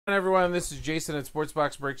Hi everyone, this is Jason at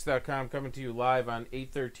SportsBoxBreaks.com coming to you live on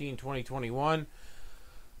 8/13/2021.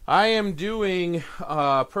 I am doing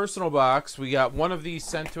a personal box. We got one of these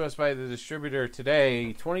sent to us by the distributor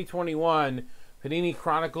today, 2021 Panini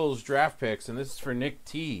Chronicles draft picks, and this is for Nick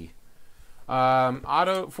T. 4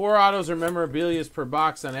 autos or memorabilia per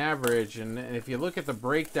box on average, and if you look at the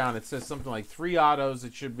breakdown, it says something like 3 autos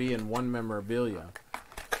it should be in 1 memorabilia.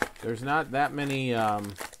 There's not that many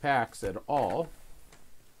packs at all.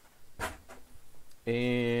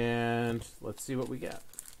 And let's see what we get.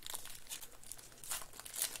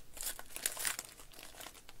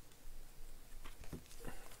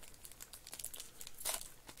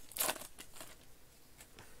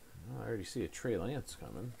 Oh, I already see a Trey Lance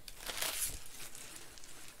coming.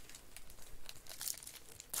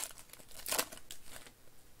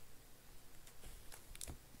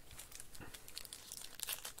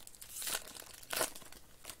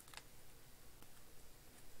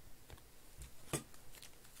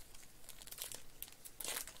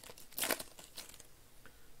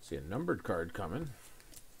 See a numbered card coming.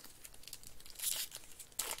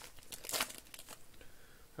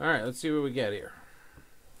 All right, let's see what we get here.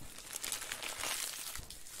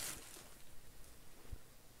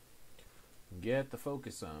 Get the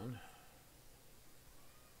focus on.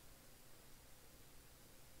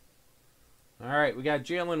 All right, we got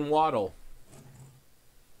Jalen Waddle.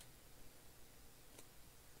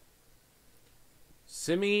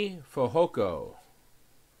 Simi Fehoko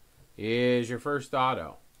is your first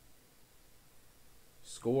auto.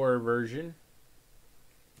 Score version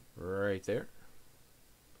right there.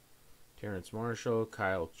 Terrence Marshall,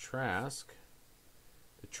 Kyle Trask.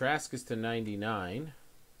 The Trask is to 99.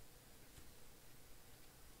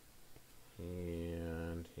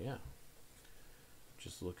 And yeah,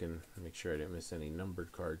 just looking to make sure I didn't miss any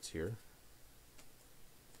numbered cards here.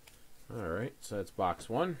 Alright, so that's box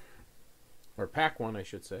 1. Or pack 1, I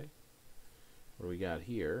should say. What do we got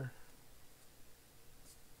here?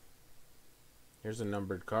 Here's a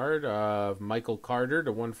numbered card of Michael Carter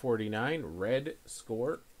to 149, red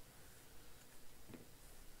score.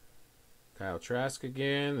 Kyle Trask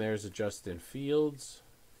again. There's a Justin Fields.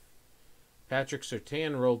 Patrick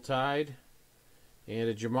Surtain, Roll Tide. And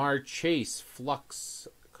a Jamar Chase Flux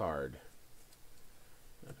card.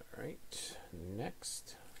 All right,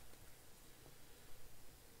 next.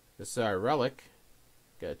 This is our relic.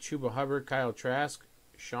 Got Chuba Hubbard, Kyle Trask,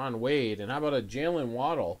 Sean Wade. And how about a Jalen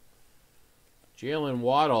Waddle? Jalen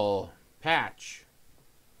Waddle patch.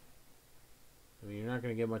 I mean, you're not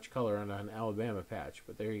going to get much color on an Alabama patch,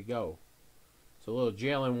 but there you go. So a little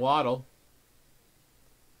Jalen Waddle.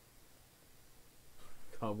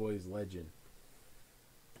 Cowboys legend.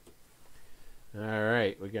 All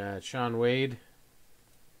right, we got Sean Wade.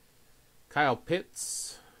 Kyle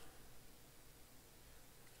Pitts.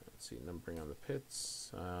 Let's see, numbering on the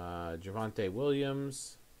Pitts. Javonte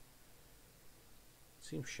Williams.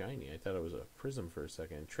 Seems shiny. I thought it was a prism for a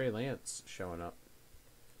second. Trey Lance showing up.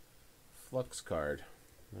 Flux card.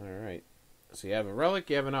 Alright. So you have a relic,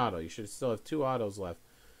 you have an auto. You should still have 2 autos left.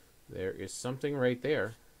 There is something right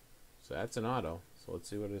there. So that's an auto. So let's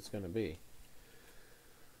see what it's going to be.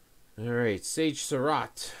 Alright. Sage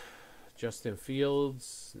Surratt. Justin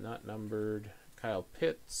Fields. Not numbered. Kyle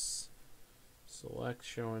Pitts. Select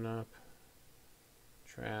showing up.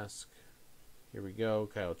 Trask. Here we go.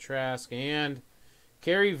 Kyle Trask. And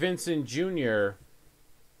Kerry Vincent Jr.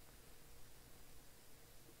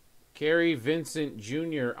 Kerry Vincent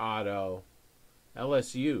Jr. auto.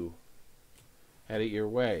 LSU. Had it your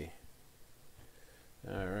way.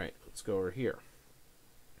 Alright, let's go over here.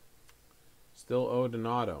 Still owed an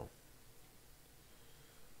auto.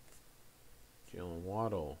 Jalen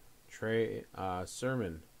Waddle. Trey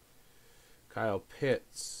Sermon. Kyle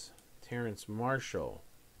Pitts. Terrence Marshall.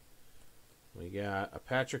 We got a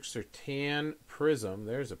Patrick Surtain prism.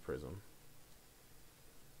 There's a prism.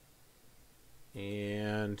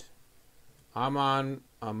 And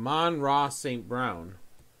Amon-Ra St. Brown.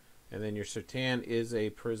 And then your Surtain is a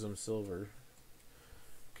prism silver.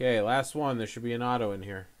 Okay, last one. There should be an auto in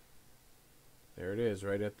here. There it is,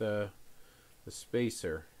 right at the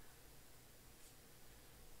spacer.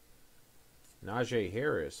 Najee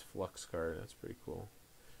Harris Flux card. That's pretty cool.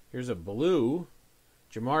 Here's a blue.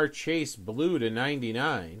 Jamar Chase blue to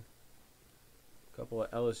 99. A couple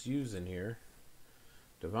of LSUs in here.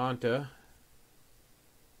 Devonta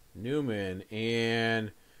Newman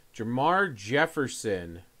and Jamar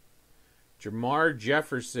Jefferson. Jamar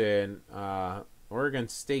Jefferson, Oregon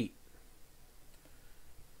State.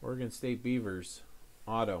 Oregon State Beavers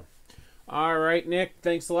auto. All right, Nick,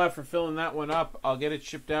 thanks a lot for filling that one up. I'll get it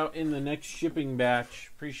shipped out in the next shipping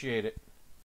batch. Appreciate it.